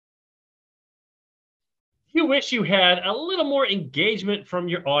You wish you had a little more engagement from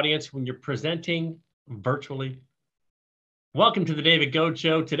your audience when you're presenting virtually? Welcome to the David Goad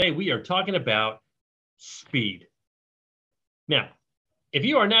Show. Today we are talking about speed. Now, if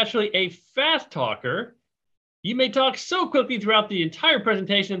you are naturally a fast talker, you may talk so quickly throughout the entire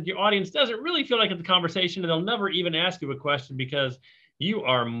presentation that your audience doesn't really feel like it's a conversation, and they'll never even ask you a question because you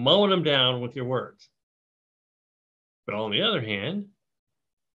are mowing them down with your words. But on the other hand,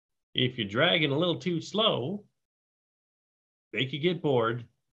 if you're dragging a little too slow, they could get bored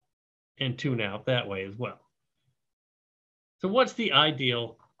and tune out that way as well. So what's the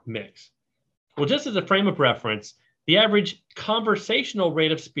ideal mix? Well, just as a frame of reference, the average conversational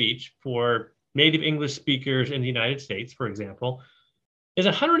rate of speech for native English speakers in the United States, for example, is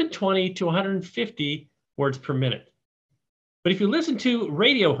 120 to 150 words per minute. But if you listen to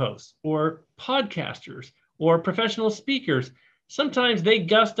radio hosts or podcasters or professional speakers, sometimes they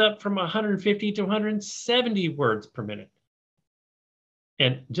gust up from 150 to 170 words per minute.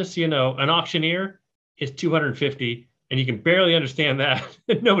 And just so you know, an auctioneer is 250, and you can barely understand that.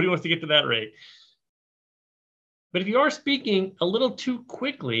 Nobody wants to get to that rate. But if you are speaking a little too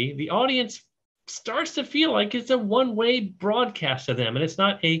quickly, the audience starts to feel like it's a one-way broadcast to them, and it's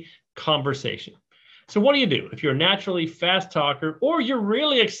not a conversation. So what do? If you're a naturally fast talker or you're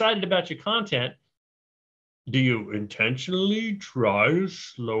really excited about your content, do you intentionally try to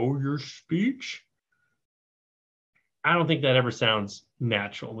slow your speech? I don't think that ever sounds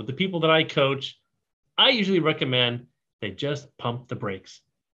natural. With the people that I coach, I usually recommend they just pump the brakes.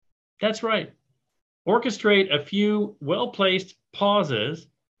 That's right. Orchestrate a few well-placed pauses,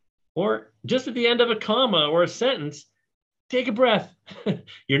 or just at the end of a comma or a sentence, take a breath.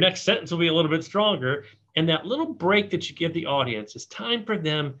 Your next sentence will be a little bit stronger. And that little break that you give the audience is time for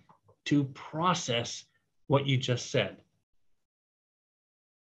them to process what you just said.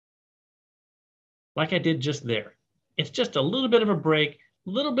 Like I did just there. It's just a little bit of a break, a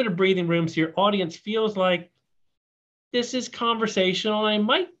little bit of breathing room so your audience feels like this is conversational. I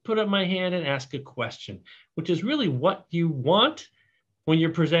might put up my hand and ask a question, which is really what you want when you're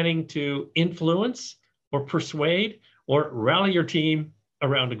presenting to influence or persuade or rally your team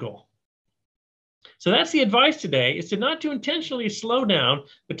around a goal. So that's the advice today, is to not to intentionally slow down,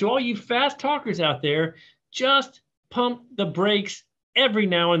 but to all you fast talkers out there, just pump the brakes every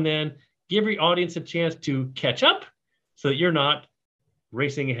now and then. Give your audience a chance to catch up so that you're not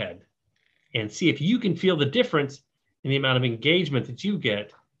racing ahead, and see if you can feel the difference in the amount of engagement that you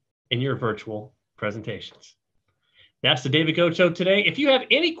get in your virtual presentations. That's the David Goad Show today. If you have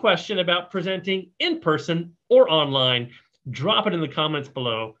any question about presenting in person or online, drop it in the comments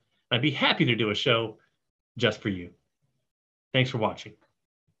below. I'd be happy to do a show just for you. Thanks for watching.